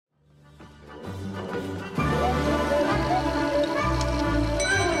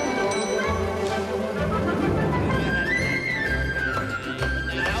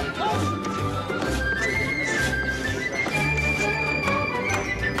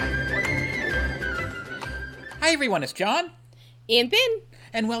Hi everyone, it's John. And Ben.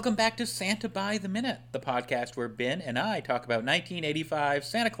 And welcome back to Santa by the Minute, the podcast where Ben and I talk about 1985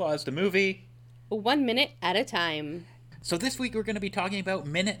 Santa Claus the movie. 1 minute at a time. So this week we're going to be talking about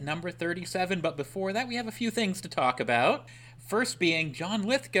minute number 37, but before that we have a few things to talk about. First being John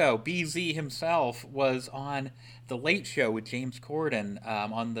Lithgow, BZ himself, was on The Late Show with James Corden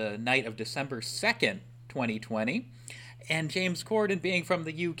on the night of December 2nd, 2020. And James Corden, being from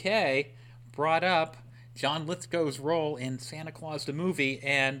the UK, brought up John Lithgow's role in Santa Claus the movie,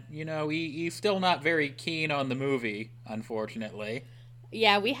 and, you know, he's still not very keen on the movie, unfortunately.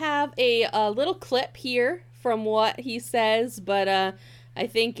 Yeah, we have a little clip here from what he says, but I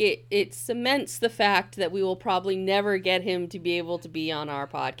think it cements the fact that we will probably never get him to be able to be on our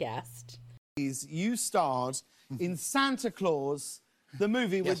podcast. You starred in Santa Claus, the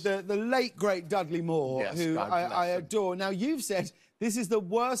movie with the late, great Dudley Moore, who I adore. Now, you've said this is the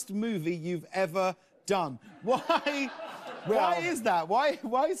worst movie you've ever done. Why? Why is that? Why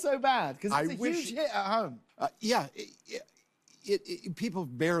so bad? Because it's a huge hit at home. People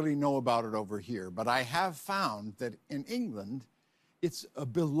barely know about it over here, but I have found that in England, it's a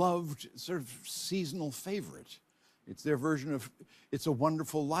beloved sort of seasonal favorite. It's their version of It's a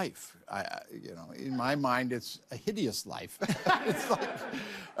Wonderful Life. In my mind, it's a hideous life. It's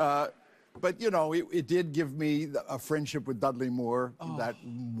like, but, you know, it did give me a friendship with Dudley Moore, that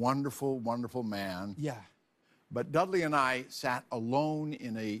wonderful, wonderful man. Yeah. But Dudley and I sat alone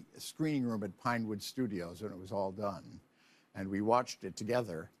in a screening room at Pinewood Studios when it was all done. And we watched it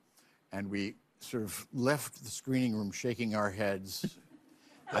together. And we sort of left the screening room shaking our heads.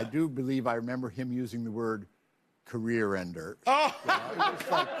 I do believe I remember him using the word career ender. Oh!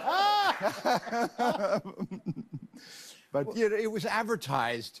 But you know, it was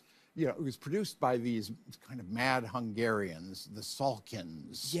advertised. You know, it was produced by these kind of mad Hungarians, the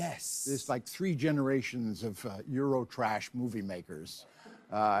Salkins. Yes. There's like 3 generations of Eurotrash movie makers.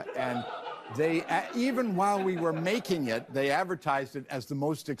 And they, even while we were making it, they advertised it as the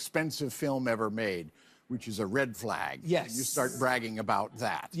most expensive film ever made, which is a red flag. Yes. You start bragging about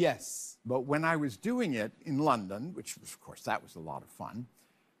that. Yes. But when I was doing it in London, which was, of course, that was a lot of fun,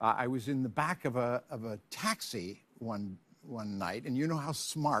 I was in the back of a taxi one night, and you know how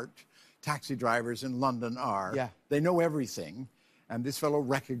smart taxi drivers in London are. Yeah. They know everything. And this fellow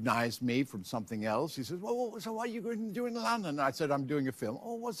recognized me from something else. He says, well, so what are you going to do in London? I said, I'm doing a film.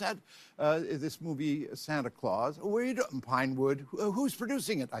 Oh, what's that? This movie, Santa Claus. Oh, where are you doing? Pinewood. Who's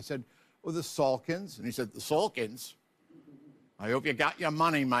producing it? I said, oh, the Salkins. And he said, the Salkins? I hope you got your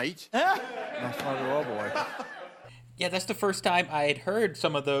money, mate. And I thought, oh, boy. Yeah, that's the first time I had heard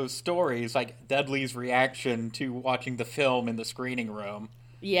some of those stories, like Dudley's reaction to watching the film in the screening room.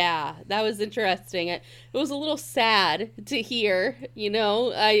 Yeah, that was interesting. It was a little sad to hear, you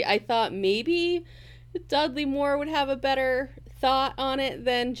know. I thought maybe Dudley Moore would have a better thought on it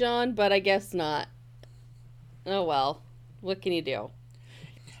than John, but I guess not. Oh well, what can you do?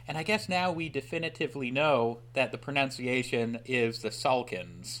 And I guess now we definitively know that the pronunciation is the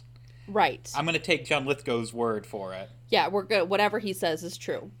Salkins. Right. I'm going to take John Lithgow's word for it. Yeah, we're good. Whatever he says is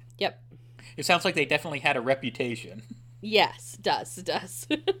true. Yep. It sounds like they definitely had a reputation. Yes, does.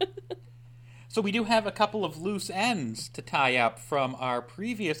 So we do have a couple of loose ends to tie up from our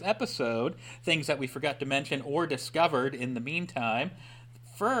previous episode, things that we forgot to mention or discovered in the meantime.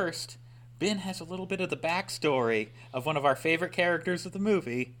 First, Ben has a little bit of the backstory of one of our favorite characters of the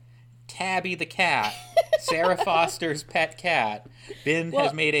movie, Tabby the cat, Sarah Foster's pet cat. Ben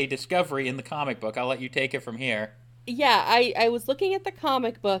has made a discovery in the comic book. I'll let you take it from here. Yeah, I was looking at the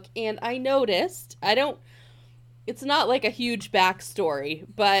comic book and I noticed, it's not like a huge backstory,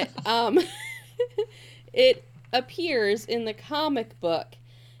 but it appears in the comic book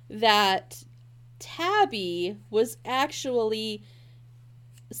that Tabby was actually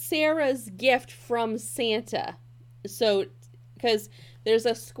Sarah's gift from Santa. So, because there's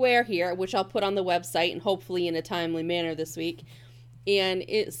a square here, which I'll put on the website and hopefully in a timely manner this week. And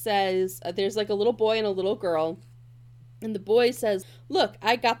it says, there's like a little boy and a little girl. And the boy says, look,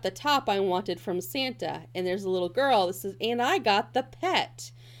 I got the top I wanted from Santa. And there's a little girl that says, and I got the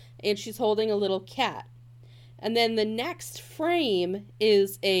pet. And she's holding a little cat. And then the next frame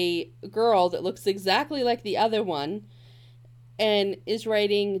is a girl that looks exactly like the other one. And is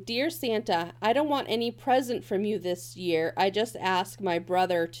writing, Dear Santa, I don't want any present from you this year. I just ask my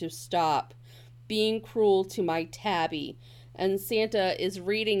brother to stop being cruel to my Tabby. And Santa is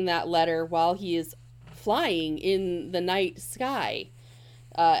reading that letter while he is flying in the night sky,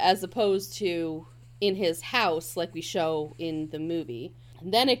 as opposed to in his house like we show in the movie.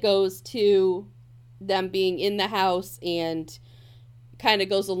 And then it goes to them being in the house and kind of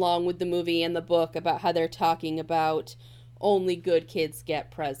goes along with the movie and the book about how they're talking about only good kids get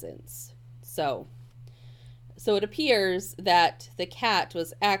presents. So it appears that the cat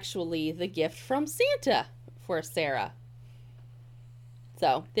was actually the gift from Santa for Sarah.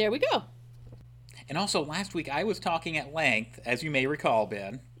 So there we go. And also, last week I was talking at length, as you may recall,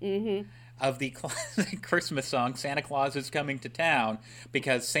 Ben, of the classic Christmas song, Santa Claus is Coming to Town,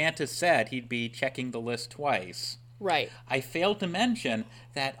 because Santa said he'd be checking the list twice. Right. I failed to mention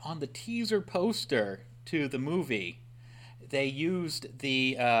that on the teaser poster to the movie, they used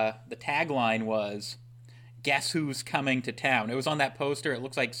the tagline was, "Guess who's coming to town?" It was on that poster. It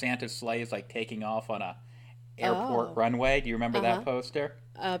looks like Santa's sleigh is like taking off on a airport runway. Do you remember that poster?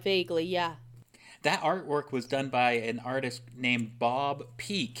 Vaguely, yeah. That artwork was done by an artist named Bob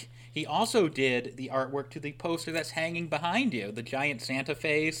Peak. He also did the artwork to the poster that's hanging behind you, the giant Santa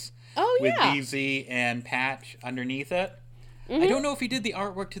face with BZ and Patch underneath it. I don't know if he did the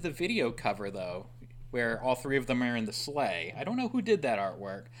artwork to the video cover, though, where all three of them are in the sleigh. I don't know who did that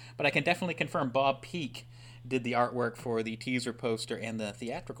artwork, but I can definitely confirm Bob Peak did the artwork for the teaser poster and the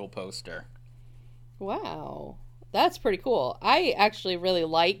theatrical poster. Wow. That's pretty cool. I actually really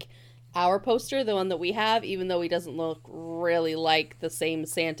like our poster, the one that we have, even though he doesn't look really like the same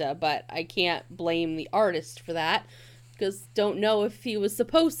Santa, but I can't blame the artist for that, because don't know if he was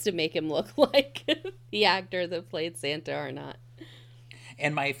supposed to make him look like the actor that played Santa or not.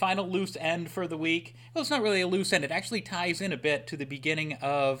 And my final loose end for the week, well, it's not really a loose end, it actually ties in a bit to the beginning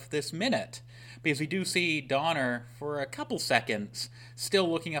of this minute, because we do see Donner, for a couple seconds, still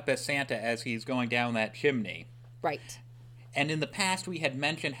looking up at Santa as he's going down that chimney. Right. And in the past, we had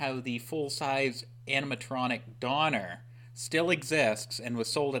mentioned how the full-size animatronic Donner still exists and was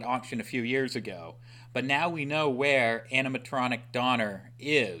sold at auction a few years ago. But now we know where animatronic Donner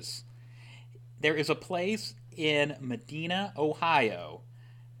is. There is a place in Medina, Ohio,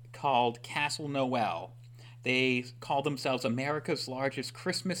 called Castle Noel. They call themselves America's largest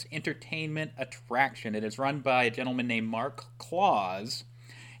Christmas entertainment attraction. It is run by a gentleman named Mark Claus,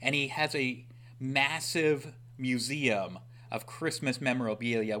 and he has a massive museum of Christmas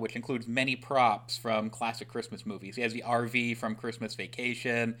memorabilia, which includes many props from classic Christmas movies. He has the RV from Christmas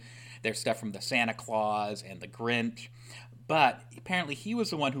Vacation. There's stuff from the Santa Claus and the Grinch. But apparently he was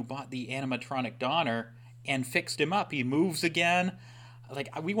the one who bought the animatronic Donner and fixed him up. He moves again. Like,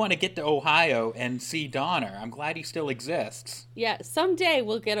 we want to get to Ohio and see Donner. I'm glad he still exists. Yeah, someday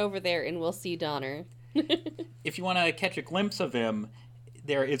we'll get over there and we'll see Donner. If you want to catch a glimpse of him,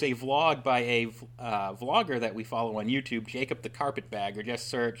 there is a vlog by a vlogger that we follow on YouTube, Jacob the Carpetbagger. Just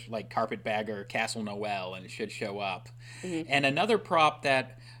search, like, Carpetbagger Castle Noel, and it should show up. And another prop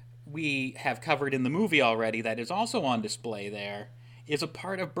that we have covered in the movie already that is also on display there is a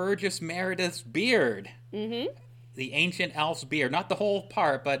part of Burgess Meredith's beard. The Ancient Elf's beard. Not the whole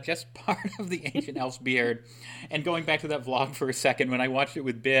part, but just part of the Ancient Elf's beard. And going back to that vlog for a second, when I watched it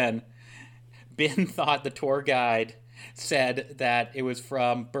with Ben thought the tour guide said that it was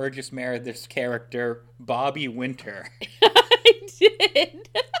from Burgess Meredith's character, Bobby Winter. I did.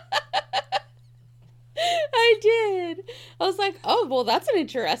 I did. I was like, oh, well, that's an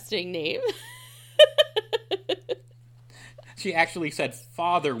interesting name. She actually said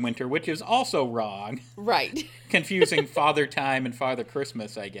Father Winter, which is also wrong. Right. Confusing Father Time and Father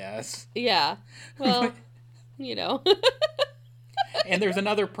Christmas, I guess. Yeah. Well, you know. And there's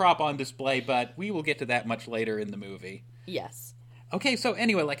another prop on display, but we will get to that much later in the movie. Yes. Okay, so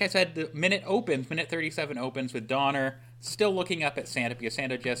anyway, like I said, the minute 37 opens with Donner still looking up at Santa because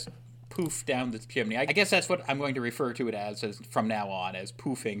Santa just poofed down the chimney. I guess that's what I'm going to refer to it as from now on, as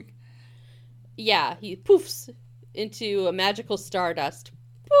poofing. Yeah, he poofs into a magical stardust.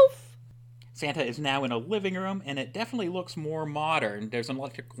 Poof! Santa is now in a living room, and it definitely looks more modern. There's an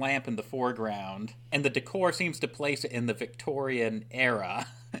electric lamp in the foreground, and the decor seems to place it in the Victorian era.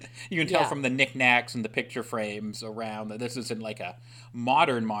 You can tell from the knickknacks and the picture frames around that this isn't like a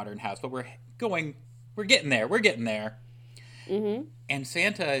modern house, but we're getting there. And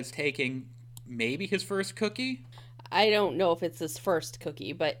Santa is taking maybe his first cookie? I don't know if it's his first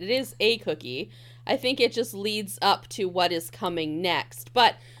cookie, but it is a cookie. I think it just leads up to what is coming next.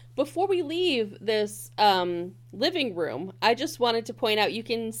 But before we leave this living room, I just wanted to point out, you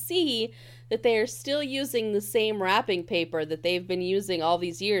can see that they are still using the same wrapping paper that they've been using all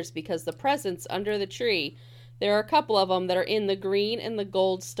these years, because the presents under the tree, there are a couple of them that are in the green and the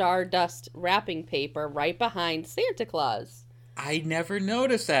gold stardust wrapping paper right behind Santa Claus. I never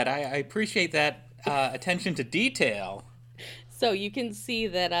noticed that. I appreciate that attention to detail. So you can see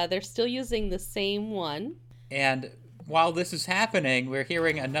that they're still using the same one. And while this is happening, we're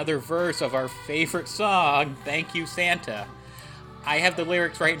hearing another verse of our favorite song, Thank You, Santa. I have the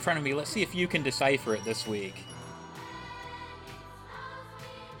lyrics right in front of me. Let's see if you can decipher it this week.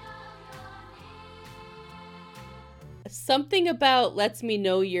 Something about lets me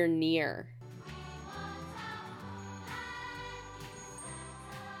know you're near.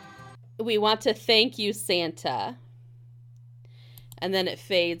 We want to thank you, Santa. And then it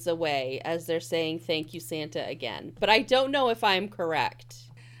fades away as they're saying thank you, Santa again. But I don't know if I'm correct.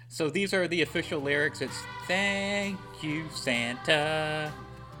 So these are the official lyrics. It's thank you, Santa.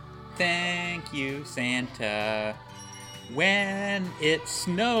 Thank you, Santa. When it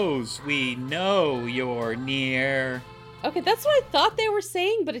snows, we know you're near. Okay, that's what I thought they were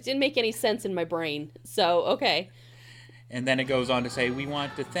saying, but it didn't make any sense in my brain. So, okay. And then it goes on to say, we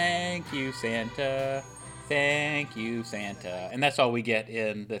want to thank you, Santa. Thank you, Santa. And that's all we get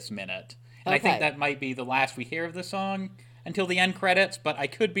in this minute. And Okay. I think that might be the last we hear of the song until the end credits, but I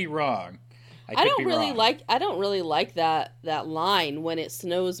could be wrong. I don't really like that line, when it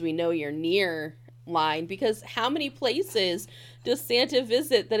snows we know you're near line, because how many places does Santa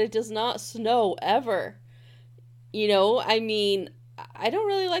visit that it does not snow ever? You know, I mean, I don't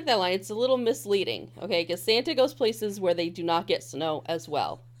really like that line. It's a little misleading, okay? Because Santa goes places where they do not get snow as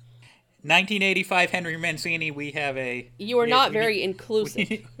well. 1985 Henry Mancini, we have a... You are not very inclusive.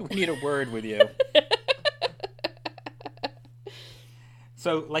 We need a word with you.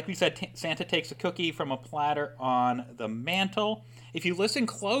 So, like we said, Santa takes a cookie from a platter on the mantle. If you listen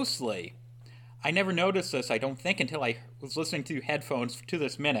closely, I never noticed this, I don't think, until I was listening to headphones to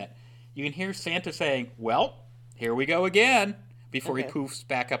this minute. You can hear Santa saying, well, here we go again, before he poofs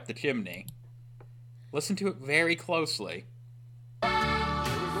back up the chimney. Listen to it very closely.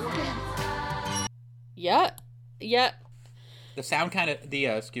 Yeah. The sound kind of,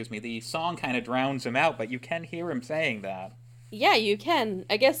 the song kind of drowns him out, but you can hear him saying that. Yeah, you can.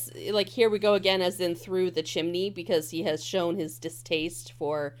 I guess, like, here we go again, as in through the chimney, because he has shown his distaste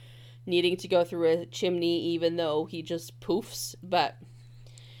for needing to go through a chimney, even though he just poofs. But,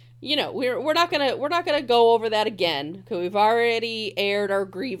 you know, we're not gonna go over that again, because we've already aired our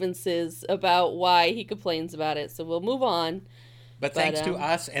grievances about why he complains about it. So we'll move on. But thanks to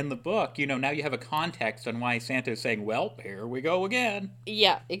us and the book, you know, now you have a context on why Santa is saying, well, here we go again.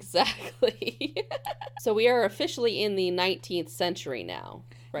 Yeah, exactly. So we are officially in the 19th century now,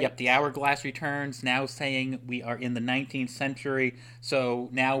 right? Yep, the hourglass returns, now saying we are in the 19th century. So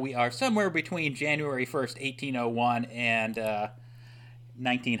now we are somewhere between January 1st, 1801 and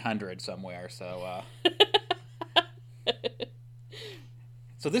 1900 somewhere. So,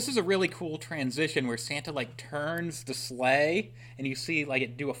 So this is a really cool transition where Santa, like, turns the sleigh, and you see, like,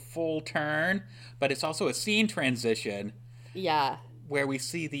 it do a full turn, but it's also a scene transition. Yeah. Where we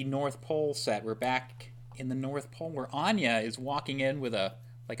see the North Pole set. We're back in the North Pole, where Anya is walking in with a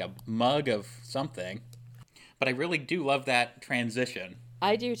mug of something. But I really do love that transition.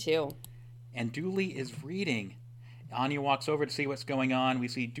 I do, too. And Dooley is reading. Anya walks over to see what's going on. We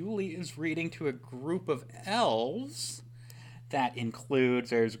see Dooley is reading to a group of elves. That includes,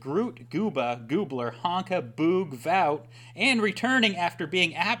 there's Groot, Gooba, Goobler, Honka, Boog, Vout, and returning after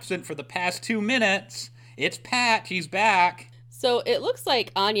being absent for the past 2 minutes, it's Pat, she's back. So it looks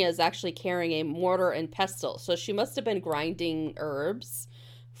like Anya is actually carrying a mortar and pestle, so she must have been grinding herbs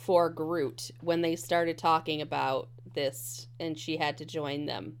for Groot when they started talking about this, and she had to join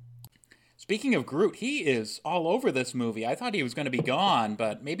them. Speaking of Groot, he is all over this movie. I thought he was going to be gone,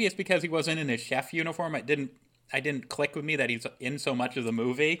 but maybe it's because he wasn't in his chef uniform. I didn't click with me that he's in so much of the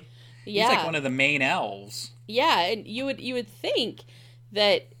movie. Yeah. He's like one of the main elves. Yeah, and you would think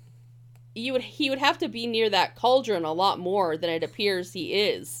that he would have to be near that cauldron a lot more than it appears he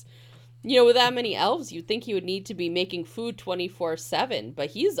is. You know, with that many elves, you'd think he would need to be making food 24/7, but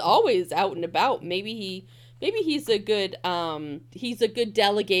he's always out and about. Maybe he's a good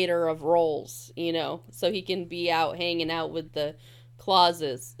delegator of roles, you know, so he can be out hanging out with the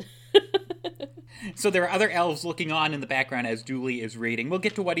Clauses. So there are other elves looking on in the background as Dooley is reading. We'll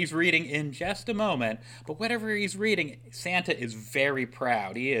get to what he's reading in just a moment. But whatever he's reading, Santa is very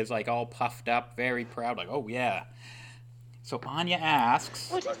proud. He is like all puffed up, very proud, like, oh yeah. So Anya asks,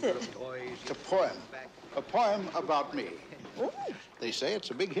 what is it? It's a poem. A poem about me. Ooh. They say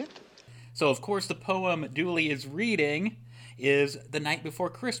it's a big hit. So of course the poem Dooley is reading is The Night Before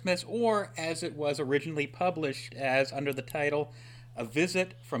Christmas, or as it was originally published as under the title, A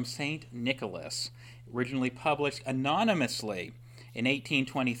Visit from St. Nicholas, originally published anonymously in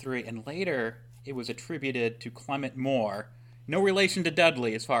 1823, and later it was attributed to Clement Moore. No relation to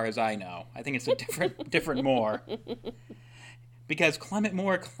Dudley, as far as I know. I think it's a different Moore. Because Clement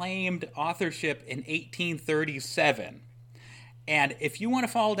Moore claimed authorship in 1837. And if you want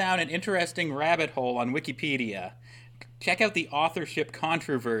to fall down an interesting rabbit hole on Wikipedia, check out the authorship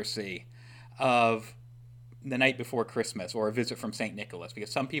controversy of The Night Before Christmas or A Visit from St. Nicholas,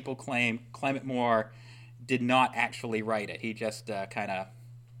 because some people claim Clement Moore did not actually write it. He just kind of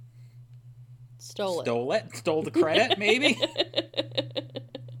stole the credit, maybe.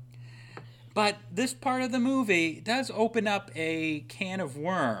 But this part of the movie does open up a can of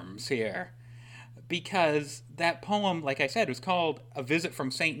worms here, because that poem, like I said, was called A Visit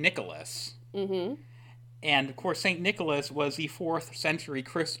from St. Nicholas. Mm-hmm. And, of course, St. Nicholas was the 4th century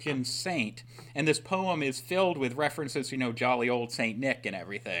Christian saint, and this poem is filled with references to, jolly old St. Nick and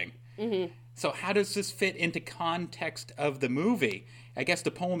everything. Mm-hmm. So how does this fit into context of the movie? I guess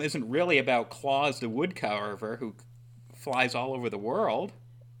the poem isn't really about Claus the woodcarver, who flies all over the world.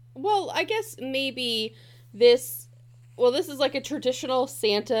 Well, I guess maybe this is like a traditional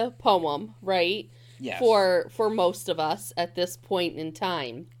Santa poem, right? Yes. For most of us at this point in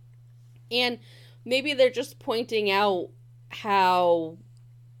time. And maybe they're just pointing out how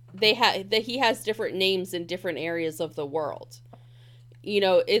that he has different names in different areas of the world.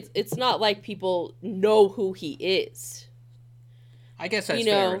 It's not like people know who he is. I guess that's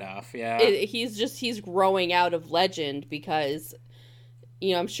fair enough, yeah. He's growing out of legend because,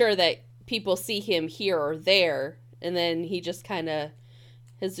 I'm sure that people see him here or there, and then he just kind of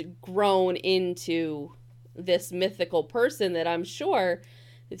has grown into this mythical person that I'm sure,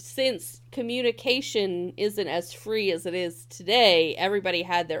 since communication isn't as free as it is today, everybody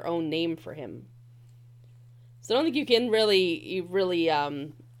had their own name for him. So I don't think you can really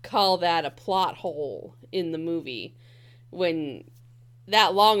call that a plot hole in the movie. When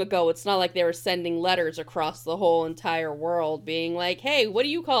that long ago, it's not like they were sending letters across the whole entire world being like, hey, what do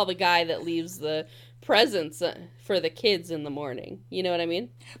you call the guy that leaves the presents for the kids in the morning? You know what I mean?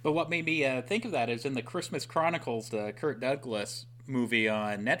 But what made me think of that is in the Christmas Chronicles, the Kirk Douglas movie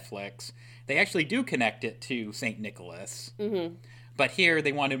on Netflix, they actually do connect it to St. Nicholas. Mm-hmm. But here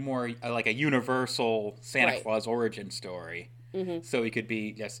they wanted more like a universal Santa Claus origin story. Mm-hmm. So he could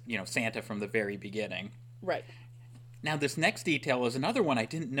be just, Santa from the very beginning. Right. Now, this next detail is another one I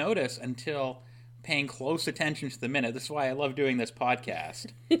didn't notice until paying close attention to the minute. This is why I love doing this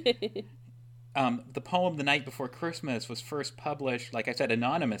podcast. The poem The Night Before Christmas was first published, like I said,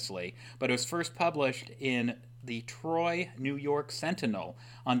 anonymously, but it was first published in the Troy, New York Sentinel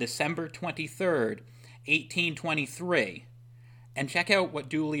on December 23rd, 1823. And check out what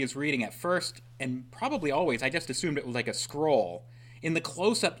Dooley is reading at first, and probably always, I just assumed it was like a scroll. In the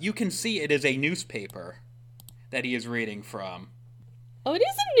close-up, you can see it is a newspaper that he is reading from. Oh, it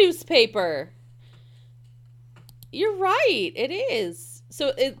is a newspaper. You're right, it is.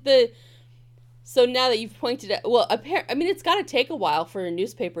 So now that you've pointed out, well, it's got to take a while for a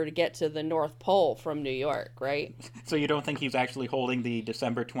newspaper to get to the North Pole from New York, right? So you don't think he's actually holding the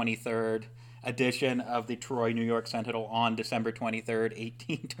December 23rd edition of the Troy, New York Sentinel on December 23rd,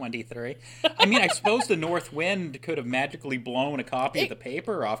 1823? I suppose the North Wind could have magically blown a copy of the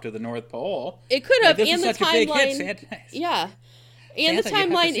paper off to the North Pole. It could have, and the timeline... Yeah. And Santa, the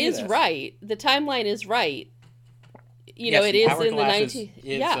timeline is right. The timeline is right. Yes, it is in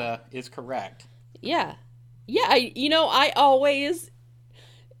the is correct. Yeah. Yeah, I always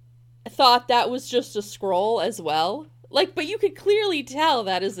thought that was just a scroll as well. But you could clearly tell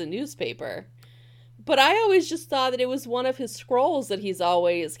that is a newspaper. But I always just thought that it was one of his scrolls that he's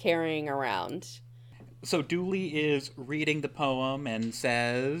always carrying around. So Dooley is reading the poem and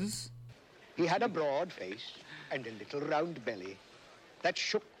says... He had a broad face and a little round belly that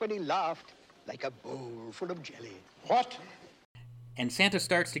shook when he laughed like a bowl full of jelly. What? And Santa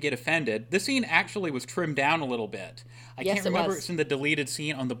starts to get offended. This scene actually was trimmed down a little bit. I can't remember if it's in the deleted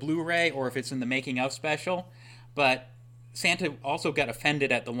scene on the Blu-ray or if it's in the making of special, but Santa also got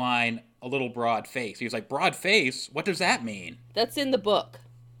offended at the line, a little broad face. He was like, broad face? What does that mean? That's in the book.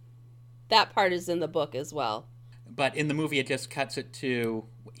 That part is in the book as well. But in the movie, it just cuts it to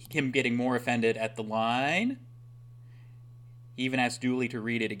him getting more offended at the line. He even asked Dooley to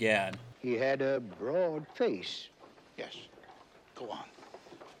read it again. He had a broad face. Yes. Go on.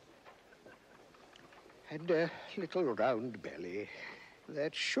 And a little round belly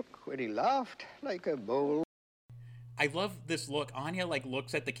that shook when he laughed like a bowl. I love this look. Anya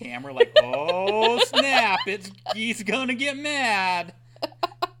looks at the camera like, oh snap! He's gonna get mad.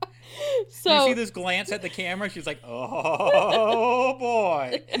 So you see this glance at the camera. She's like, oh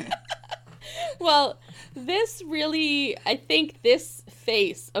boy. Well, I think this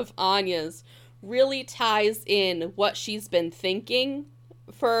face of Anya's really ties in what she's been thinking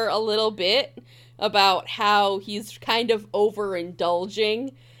for a little bit about how he's kind of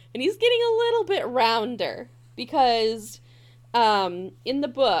overindulging, and he's getting a little bit rounder because in the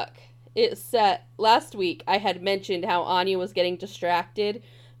book last week I had mentioned how Anya was getting distracted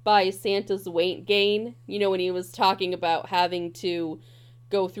by Santa's weight gain. You know, when he was talking about having to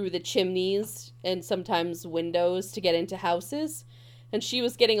go through the chimneys and sometimes windows to get into houses. And she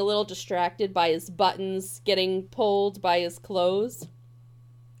was getting a little distracted by his buttons getting pulled by his clothes.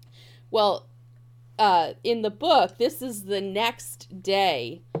 Well, in the book, this is the next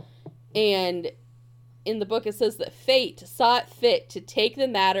day. And in the book, it says that fate saw it fit to take the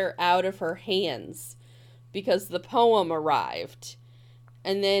matter out of her hands because the poem arrived.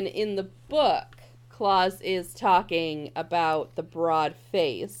 And then in the book, Claus is talking about the broad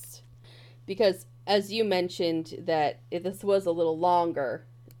face. Because, as you mentioned, that this was a little longer,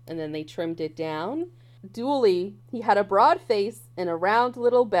 and then they trimmed it down. Dooley, he had a broad face and a round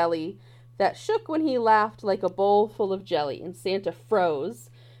little belly that shook when he laughed like a bowl full of jelly, and Santa froze,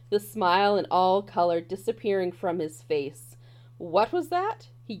 the smile and all color disappearing from his face. What was that?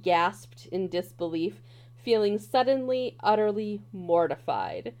 He gasped in disbelief, feeling suddenly, utterly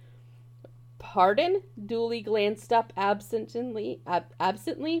mortified. Pardon? Dooley glanced up absently.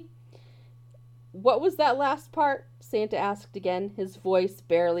 What was that last part? Santa asked again, his voice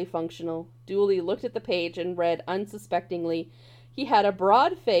barely functional. Dooley looked at the page and read unsuspectingly. He had a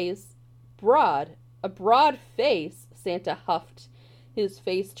broad face. A broad face, Santa huffed, his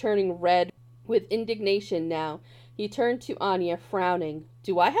face turning red with indignation now. He turned to Anya, frowning.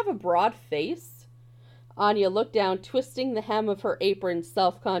 Do I have a broad face? Anya looked down, twisting the hem of her apron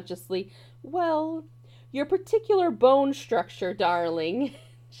self-consciously. Well, your particular bone structure, darling.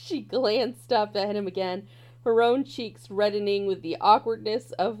 She glanced up at him again, her own cheeks reddening with the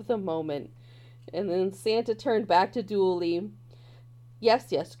awkwardness of the moment. And then Santa turned back to Dooley.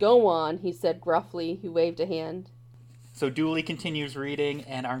 Yes, go on, he said gruffly. He waved a hand. So Dooley continues reading,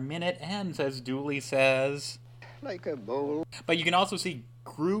 and our minute ends as Dooley says... Like a bowl. But you can also see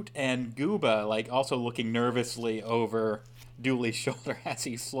Groot and Gooba, like, also looking nervously over Dooley's shoulder as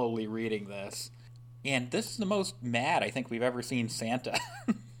he's slowly reading this. And this is the most mad I think we've ever seen Santa.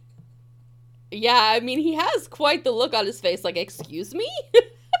 Yeah, I mean, he has quite the look on his face, like, excuse me?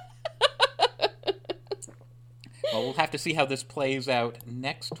 Well, we'll have to see how this plays out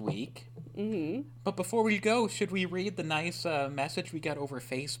next week. Mm-hmm. But before we go, should we read the nice message we got over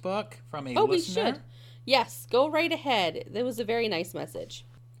Facebook from a listener? We should. Yes, go right ahead. That was a very nice message.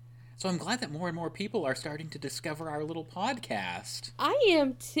 So I'm glad that more and more people are starting to discover our little podcast. I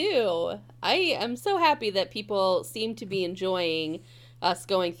am too. I am so happy that people seem to be enjoying us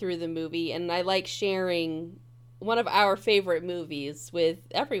going through the movie, and I like sharing one of our favorite movies with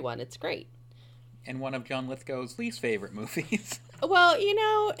everyone. It's great. And one of John Lithgow's least favorite movies. Well, you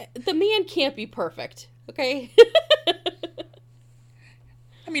know, the man can't be perfect, okay?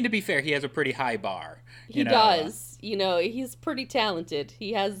 I mean, to be fair, he has a pretty high bar. He does. You know, he's pretty talented.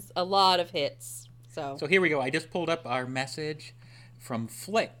 He has a lot of hits. So here we go. I just pulled up our message from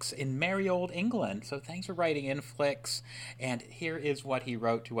Flicks in merry old England. So thanks for writing in, Flicks. And here is what he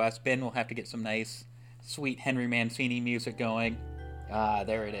wrote to us. Ben will have to get some nice, sweet Henry Mancini music going. Ah,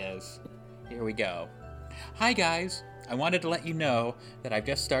 there it is. Here we go. Hi, guys. I wanted to let you know that I've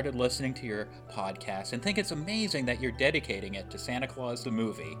just started listening to your podcast and think it's amazing that you're dedicating it to Santa Claus the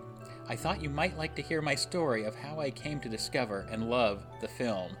movie. I thought you might like to hear my story of how I came to discover and love the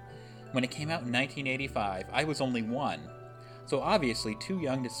film. When it came out in 1985, I was only 1, so obviously too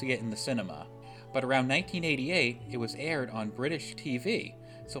young to see it in the cinema. But around 1988, it was aired on British TV,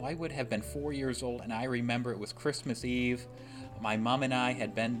 so I would have been 4 years old, and I remember it was Christmas Eve. My mom and I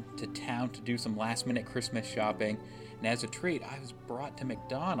had been to town to do some last-minute Christmas shopping, and as a treat, I was brought to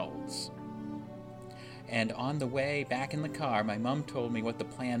McDonald's. And on the way back in the car, my mom told me what the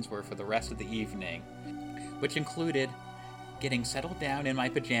plans were for the rest of the evening, which included getting settled down in my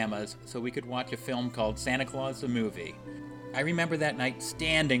pajamas so we could watch a film called Santa Claus the Movie. I remember that night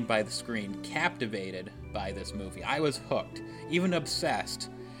standing by the screen, captivated by this movie. I was hooked, even obsessed.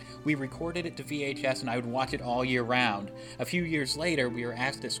 We recorded it to VHS and I would watch it all year round. A few years later, we were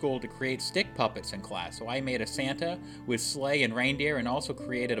asked at school to create stick puppets in class, so I made a Santa with sleigh and reindeer and also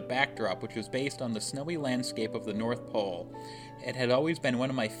created a backdrop which was based on the snowy landscape of the North Pole. It had always been one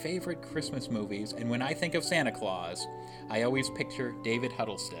of my favorite Christmas movies, and when I think of Santa Claus, I always picture David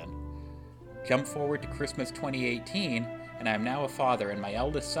Huddleston. Jump forward to Christmas 2018, and I am now a father, and my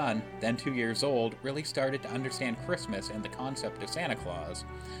eldest son, then 2 years old, really started to understand Christmas and the concept of Santa Claus.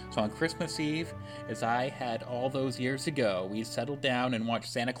 So on Christmas Eve, as I had all those years ago, we settled down and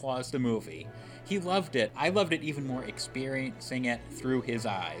watched Santa Claus the Movie. He loved it. I loved it even more experiencing it through his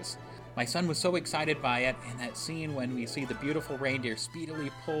eyes. My son was so excited by it, and that scene when we see the beautiful reindeer speedily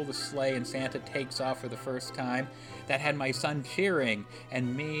pull the sleigh and Santa takes off for the first time, that had my son cheering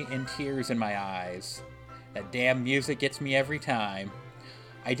and me in tears in my eyes. That damn music gets me every time.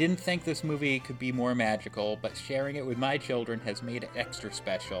 I didn't think this movie could be more magical, but sharing it with my children has made it extra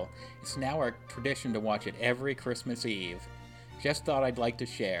special. It's now our tradition to watch it every Christmas Eve. Just thought I'd like to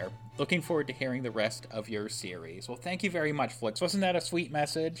share. Looking forward to hearing the rest of your series. Well, thank you very much, Flix. Wasn't that a sweet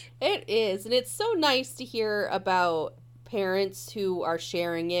message? It is, and it's so nice to hear about parents who are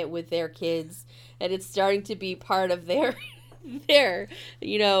sharing it with their kids, and it's starting to be part of their their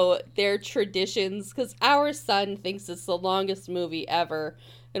traditions, because our son thinks it's the longest movie ever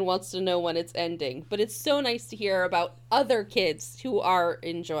and wants to know when it's ending. But it's so nice to hear about other kids who are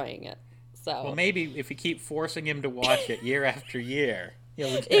enjoying it. So, well, maybe if you keep forcing him to watch it year after year,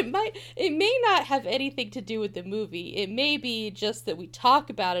 it may not have anything to do with the movie. It may be just that we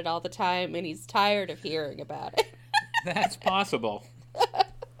talk about it all the time and he's tired of hearing about it. That's possible.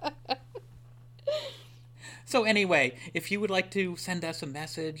 So anyway, if you would like to send us a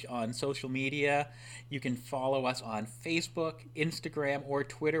message on social media, you can follow us on Facebook, Instagram, or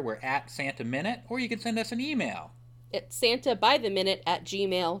Twitter. We're at Santa Minute, or you can send us an email. It's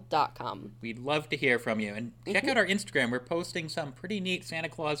santabytheminute@gmail.com. We'd love to hear from you. And check out our Instagram. We're posting some pretty neat Santa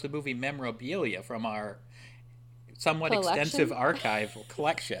Claus the Movie memorabilia from our somewhat extensive archive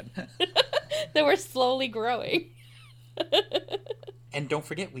collection. That we're slowly growing. And don't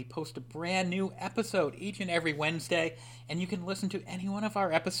forget, we post a brand new episode each and every Wednesday, and you can listen to any one of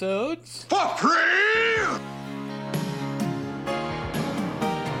our episodes For free!